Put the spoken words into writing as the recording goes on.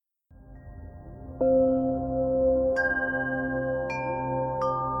Welcome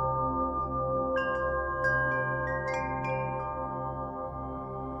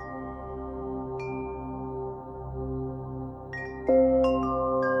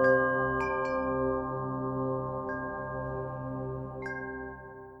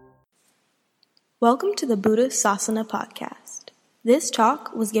to the Buddha Sasana podcast. This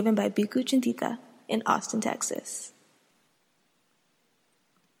talk was given by Bhikkhu Chintita in Austin, Texas.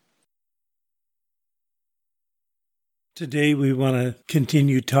 Today we want to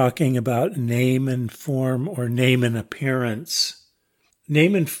continue talking about name and form, or name and appearance.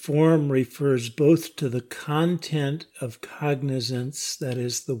 Name and form refers both to the content of cognizance, that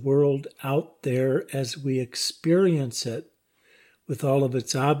is, the world out there as we experience it with all of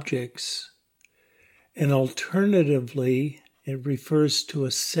its objects, and alternatively, it refers to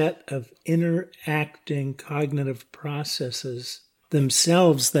a set of interacting cognitive processes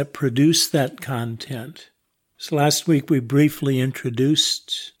themselves that produce that content. So last week we briefly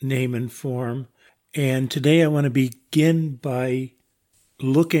introduced name and form, and today I want to begin by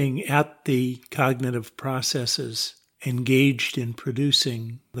looking at the cognitive processes engaged in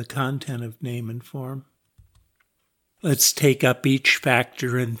producing the content of name and form. Let's take up each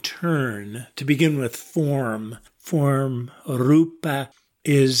factor in turn. To begin with form. Form, rupa,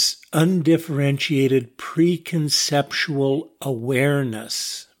 is undifferentiated preconceptual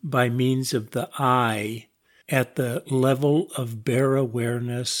awareness by means of the eye at the level of bare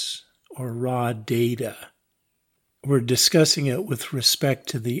awareness or raw data. We're discussing it with respect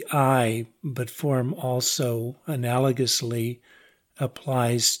to the eye, but form also analogously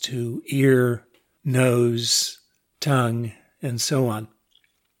applies to ear, nose, tongue, and so on.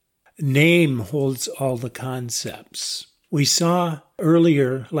 Name holds all the concepts. We saw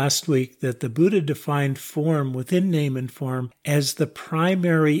earlier last week that the Buddha defined form within name and form as the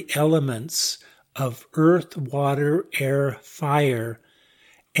primary elements of earth, water, air, fire,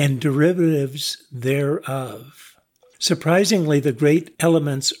 and derivatives thereof. Surprisingly, the great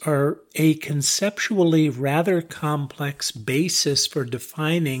elements are a conceptually rather complex basis for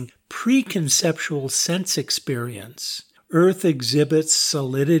defining preconceptual sense experience. Earth exhibits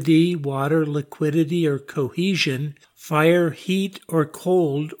solidity, water liquidity or cohesion, fire heat or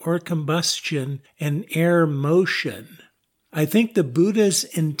cold or combustion, and air motion. I think the Buddha's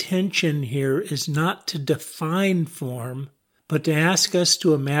intention here is not to define form, but to ask us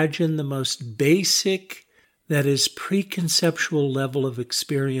to imagine the most basic, that is, preconceptual level of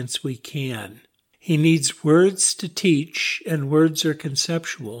experience we can. He needs words to teach, and words are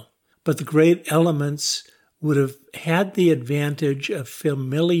conceptual. But the great elements would have had the advantage of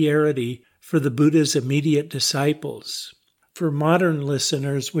familiarity for the Buddha's immediate disciples. For modern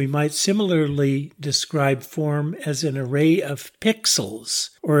listeners, we might similarly describe form as an array of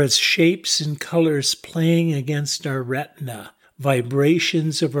pixels, or as shapes and colors playing against our retina,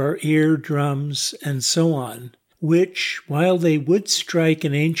 vibrations of our eardrums, and so on, which, while they would strike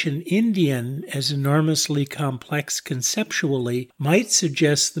an ancient Indian as enormously complex conceptually, might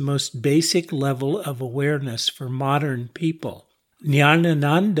suggest the most basic level of awareness for modern people.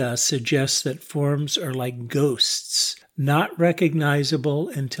 Jnanananda suggests that forms are like ghosts, not recognizable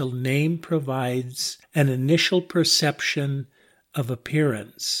until name provides an initial perception of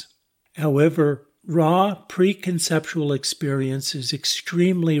appearance. However, raw preconceptual experience is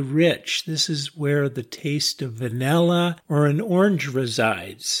extremely rich. This is where the taste of vanilla or an orange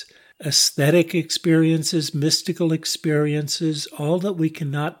resides. Aesthetic experiences, mystical experiences, all that we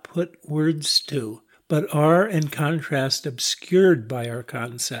cannot put words to, but are, in contrast, obscured by our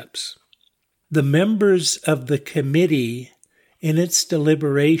concepts. The members of the committee, in its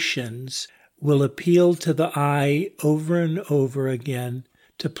deliberations, will appeal to the eye over and over again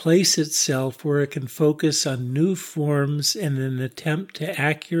to place itself where it can focus on new forms in an attempt to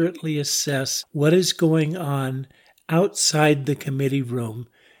accurately assess what is going on outside the committee room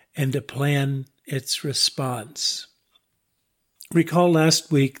and to plan its response. Recall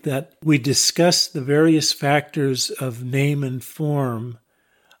last week that we discussed the various factors of name and form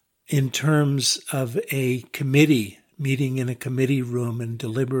in terms of a committee meeting in a committee room and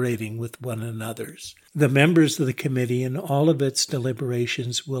deliberating with one another. The members of the committee in all of its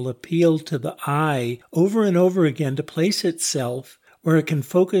deliberations will appeal to the eye over and over again to place itself where it can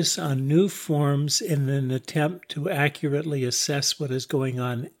focus on new forms in an attempt to accurately assess what is going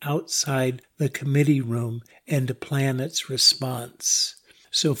on outside the committee room and to plan its response.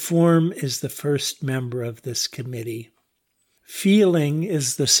 So form is the first member of this committee. Feeling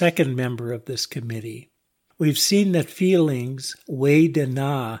is the second member of this committee. We've seen that feelings,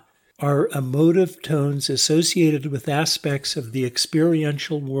 Vedana, are emotive tones associated with aspects of the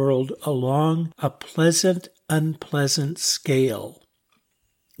experiential world along a pleasant-unpleasant scale.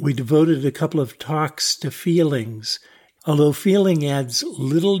 We devoted a couple of talks to feelings. Although feeling adds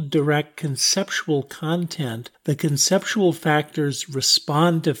little direct conceptual content, the conceptual factors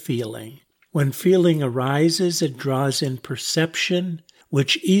respond to feeling. When feeling arises, it draws in perception,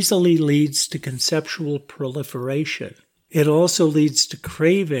 which easily leads to conceptual proliferation. It also leads to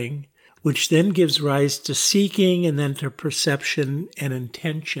craving, which then gives rise to seeking and then to perception and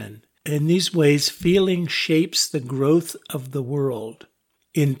intention. In these ways, feeling shapes the growth of the world.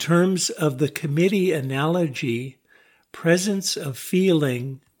 In terms of the committee analogy, presence of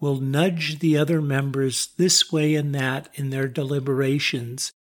feeling will nudge the other members this way and that in their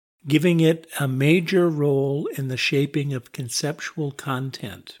deliberations, giving it a major role in the shaping of conceptual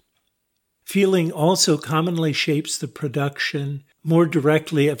content. Feeling also commonly shapes the production more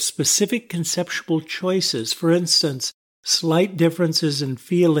directly of specific conceptual choices. For instance, slight differences in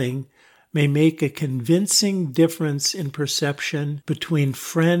feeling may make a convincing difference in perception between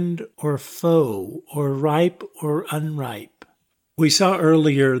friend or foe, or ripe or unripe. We saw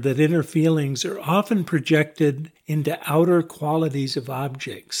earlier that inner feelings are often projected into outer qualities of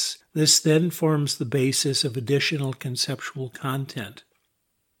objects. This then forms the basis of additional conceptual content.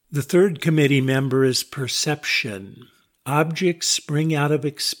 The third committee member is perception. Objects spring out of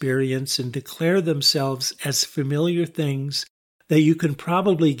experience and declare themselves as familiar things that you can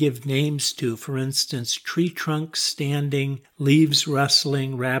probably give names to, for instance, tree trunks standing, leaves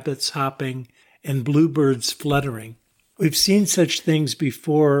rustling, rabbits hopping, and bluebirds fluttering. We've seen such things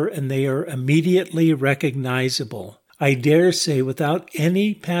before, and they are immediately recognizable. I dare say without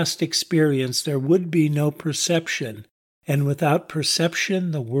any past experience, there would be no perception, and without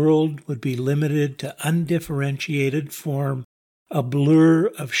perception, the world would be limited to undifferentiated form, a blur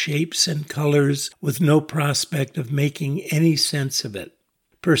of shapes and colors with no prospect of making any sense of it.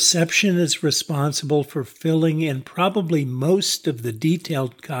 Perception is responsible for filling in probably most of the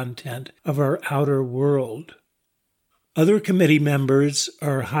detailed content of our outer world. Other committee members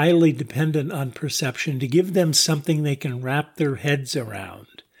are highly dependent on perception to give them something they can wrap their heads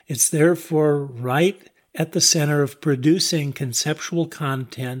around. It's therefore right at the center of producing conceptual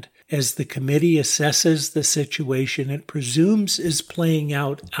content. As the committee assesses the situation it presumes is playing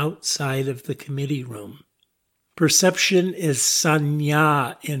out outside of the committee room. Perception is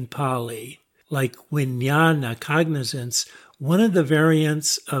sanya in Pali, like vijnana, cognizance, one of the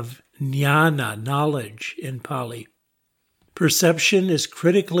variants of jnana, knowledge in Pali. Perception is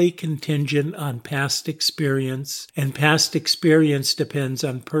critically contingent on past experience, and past experience depends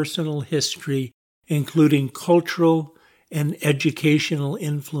on personal history, including cultural and educational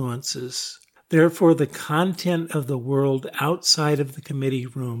influences. Therefore, the content of the world outside of the committee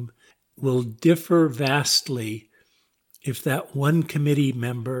room will differ vastly if that one committee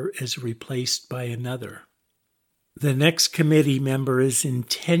member is replaced by another. The next committee member is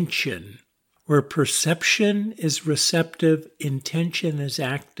intention. Where perception is receptive, intention is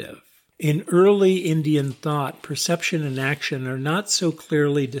active. In early Indian thought, perception and action are not so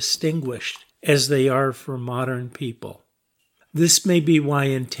clearly distinguished as they are for modern people. This may be why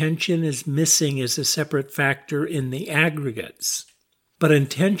intention is missing as a separate factor in the aggregates, but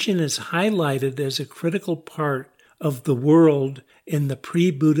intention is highlighted as a critical part of the world in the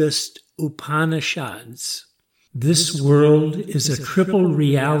pre-Buddhist Upanishads. This world is a triple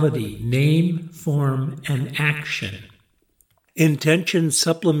reality, name, form, and action. Intention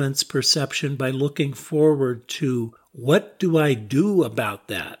supplements perception by looking forward to, what do I do about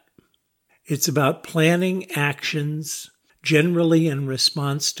that? It's about planning actions, generally in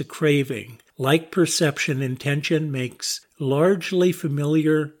response to craving. Like perception, intention makes largely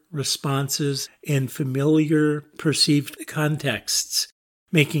familiar responses in familiar perceived contexts,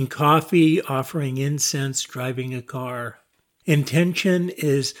 making coffee, offering incense, driving a car. Intention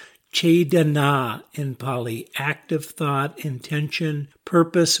is cedana in Pali, active thought, intention,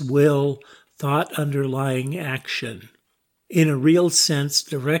 purpose, will, thought underlying action. In a real sense,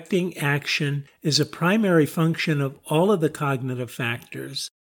 directing action is a primary function of all of the cognitive factors,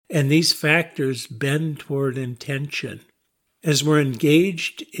 and these factors bend toward intention. As we're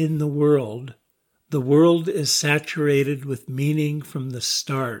engaged in the world is saturated with meaning from the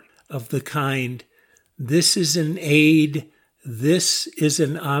start, of the kind, this is an aid, this is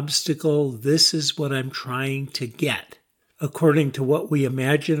an obstacle, this is what I'm trying to get, according to what we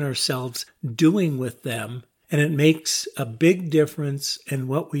imagine ourselves doing with them. And it makes a big difference in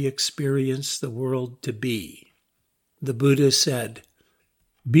what we experience the world to be. The Buddha said,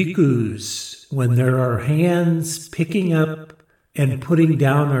 "Bhikkhus, when there are hands picking up, and putting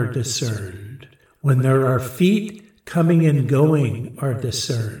down are discerned. When there are feet, coming and going are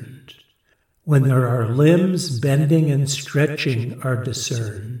discerned. When there are limbs, bending and stretching are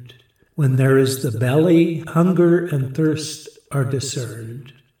discerned. When there is the belly, hunger and thirst are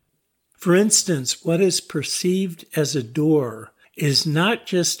discerned. For instance, what is perceived as a door is not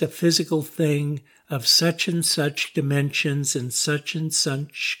just a physical thing of such and such dimensions and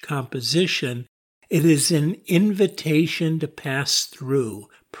such composition. It is an invitation to pass through,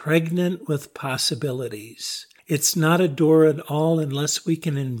 pregnant with possibilities. It's not a door at all unless we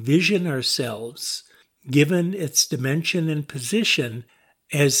can envision ourselves, given its dimension and position,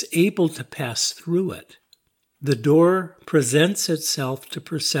 as able to pass through it. The door presents itself to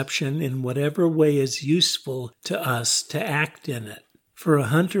perception in whatever way is useful to us to act in it. For a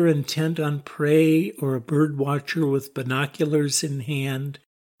hunter intent on prey, or a bird watcher with binoculars in hand,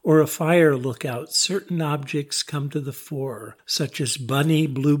 or a fire lookout, certain objects come to the fore, such as bunny,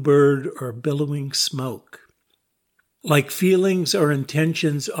 bluebird, or billowing smoke. Like feelings or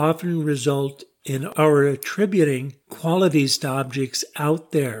intentions often result in our attributing qualities to objects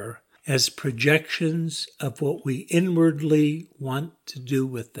out there as projections of what we inwardly want to do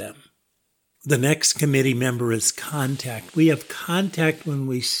with them. The next committee member is contact. We have contact when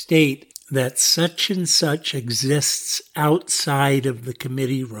we state that such and such exists outside of the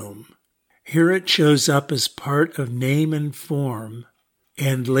committee room. Here it shows up as part of name and form,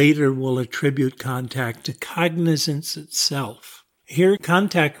 and later will attribute contact to cognizance itself. Here,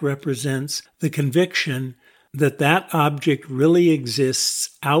 contact represents the conviction that that object really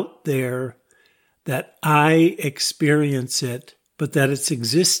exists out there, that I experience it, but that its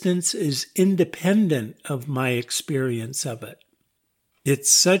existence is independent of my experience of it.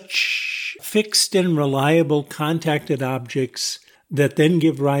 It's such fixed and reliable contacted objects that then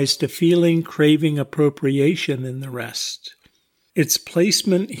give rise to feeling, craving, appropriation, and the rest. Its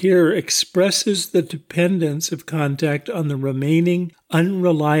placement here expresses the dependence of contact on the remaining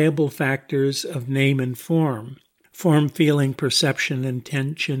unreliable factors of name and form, feeling, perception,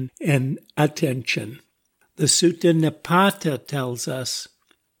 intention, and attention. The Sutta Nipata tells us,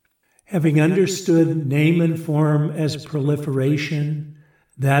 having understood name and form as proliferation,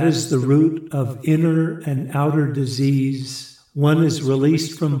 that is the root of inner and outer disease, one is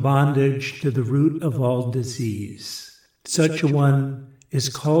released from bondage to the root of all disease. Such a one is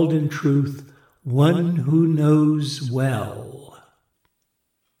called in truth one who knows well.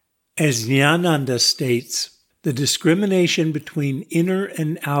 As Nyananda states, the discrimination between inner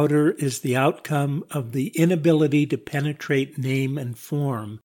and outer is the outcome of the inability to penetrate name and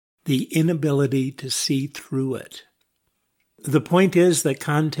form, the inability to see through it. The point is that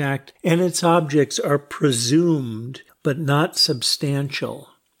contact and its objects are presumed but not substantial.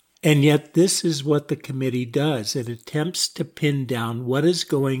 And yet this is what the committee does. It attempts to pin down what is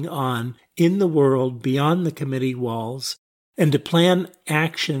going on in the world beyond the committee walls and to plan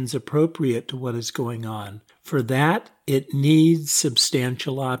actions appropriate to what is going on. For that, it needs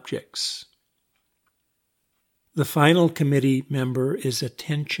substantial objects. The final committee member is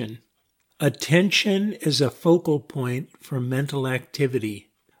attention. Attention is a focal point for mental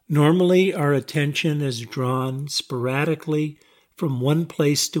activity. Normally, our attention is drawn sporadically from one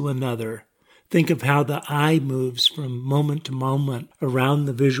place to another. Think of how the eye moves from moment to moment around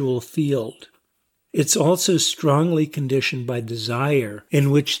the visual field. It's also strongly conditioned by desire,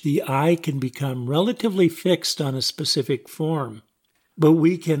 in which the eye can become relatively fixed on a specific form. But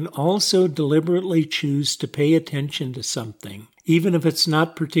we can also deliberately choose to pay attention to something, even if it's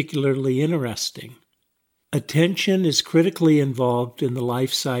not particularly interesting. Attention is critically involved in the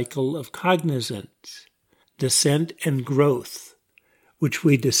life cycle of cognizance, descent, and growth, which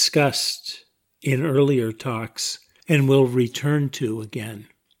we discussed in earlier talks and will return to again.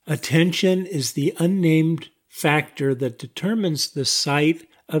 Attention is the unnamed factor that determines the site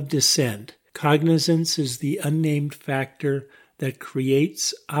of descent. Cognizance is the unnamed factor that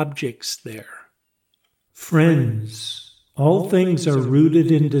creates objects there. Friends, all things are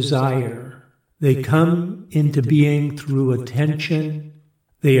rooted in desire. They come into being through attention.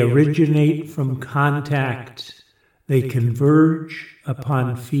 They originate from contact. They converge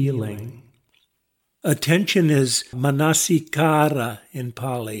upon feeling. Attention is manasikara in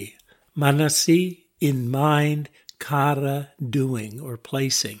Pali. Manasi, in mind, kara, doing or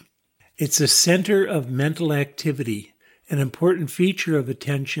placing. It's a center of mental activity. An important feature of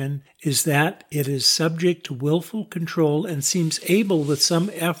attention is that it is subject to willful control and seems able with some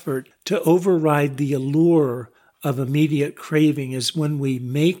effort to override the allure of immediate craving as when we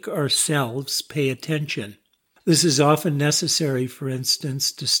make ourselves pay attention. This is often necessary, for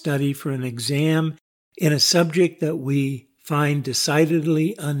instance, to study for an exam in a subject that we find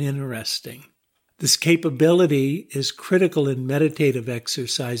decidedly uninteresting. This capability is critical in meditative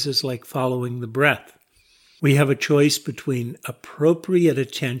exercises like following the breath. We have a choice between appropriate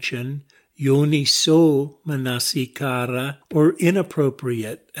attention, yoniso manasikara, or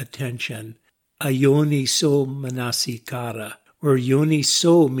inappropriate attention, ayoniso manasikara, where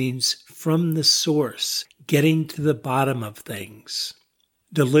yoniso means from the source, getting to the bottom of things.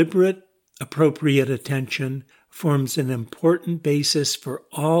 Deliberate, appropriate attention forms an important basis for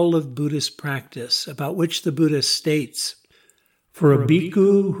all of Buddhist practice, about which the Buddha states, "For a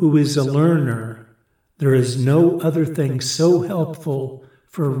bhikkhu who is a learner, there is no other thing so helpful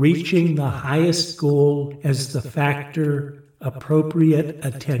for reaching the highest goal as the factor appropriate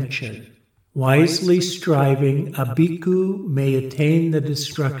attention. Wisely striving, a bhikkhu may attain the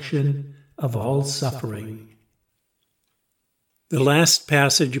destruction of all suffering." The last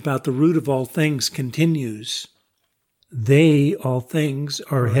passage about the root of all things continues. They, all things,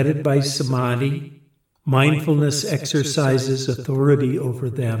 are headed by samadhi. Mindfulness exercises authority over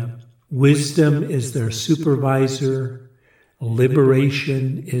them. Wisdom is their supervisor.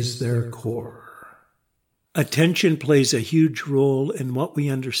 Liberation is their core. Attention plays a huge role in what we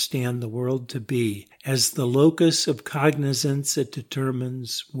understand the world to be. As the locus of cognizance, it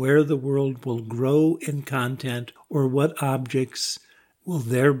determines where the world will grow in content or what objects will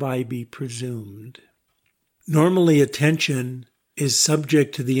thereby be presumed. Normally, attention is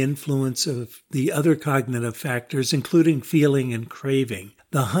subject to the influence of the other cognitive factors, including feeling and craving.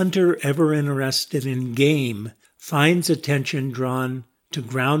 The hunter, ever interested in game, finds attention drawn to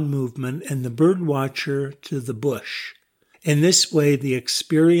ground movement and the bird watcher to the bush. In this way, the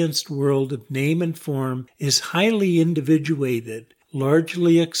experienced world of name and form is highly individuated,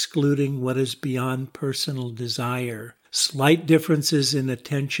 largely excluding what is beyond personal desire. Slight differences in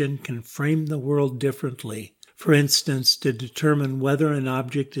attention can frame the world differently. For instance, to determine whether an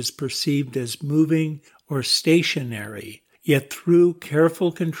object is perceived as moving or stationary. Yet through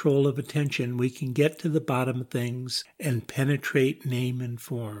careful control of attention, we can get to the bottom of things and penetrate name and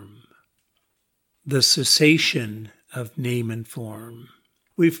form. The cessation of name and form.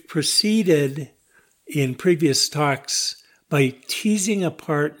 We've proceeded in previous talks by teasing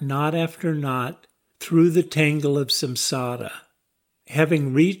apart knot after knot through the tangle of samsara.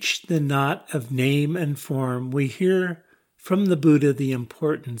 Having reached the knot of name and form, we hear from the Buddha the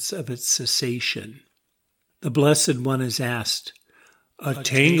importance of its cessation. The Blessed One is asked, "A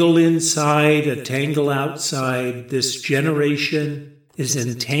tangle inside, a tangle outside, this generation is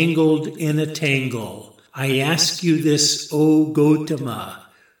entangled in a tangle. I ask you this, O Gotama,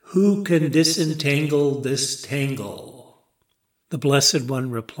 who can disentangle this tangle?" The Blessed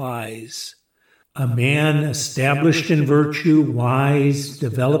One replies, "A man established in virtue, wise,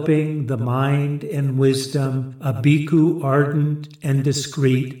 developing the mind and wisdom, a bhikkhu ardent and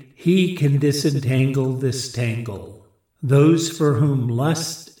discreet, he can disentangle this tangle. Those for whom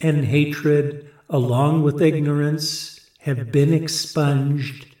lust and hatred, along with ignorance, have been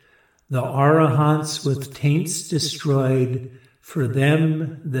expunged, the arahants with taints destroyed, for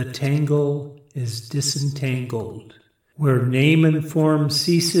them the tangle is disentangled. Where name and form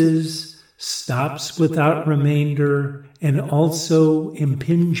ceases, stops without remainder, and also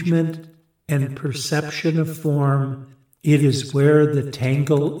impingement and perception of form, it is where the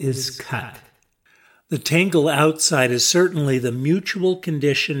tangle is cut." The tangle outside is certainly the mutual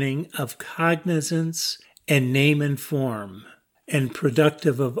conditioning of cognizance and name and form, and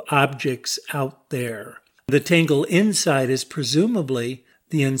productive of objects out there. The tangle inside is presumably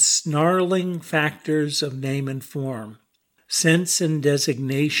the ensnarling factors of name and form. Sense and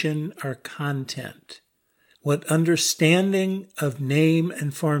designation are content. What understanding of name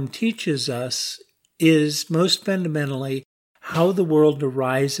and form teaches us is, most fundamentally, how the world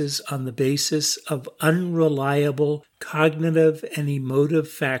arises on the basis of unreliable cognitive and emotive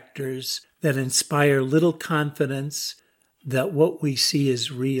factors that inspire little confidence that what we see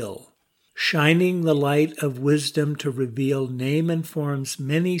is real. Shining the light of wisdom to reveal name and form's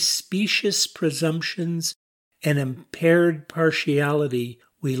many specious presumptions and impaired partiality,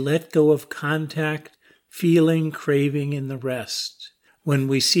 we let go of contact, feeling, craving, and the rest. When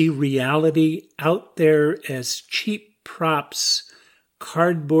we see reality out there as cheap props,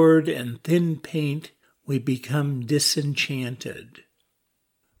 cardboard, and thin paint, we become disenchanted.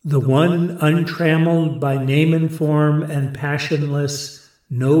 The one untrammeled by name and form and passionless,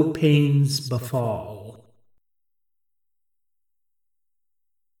 no pains befall.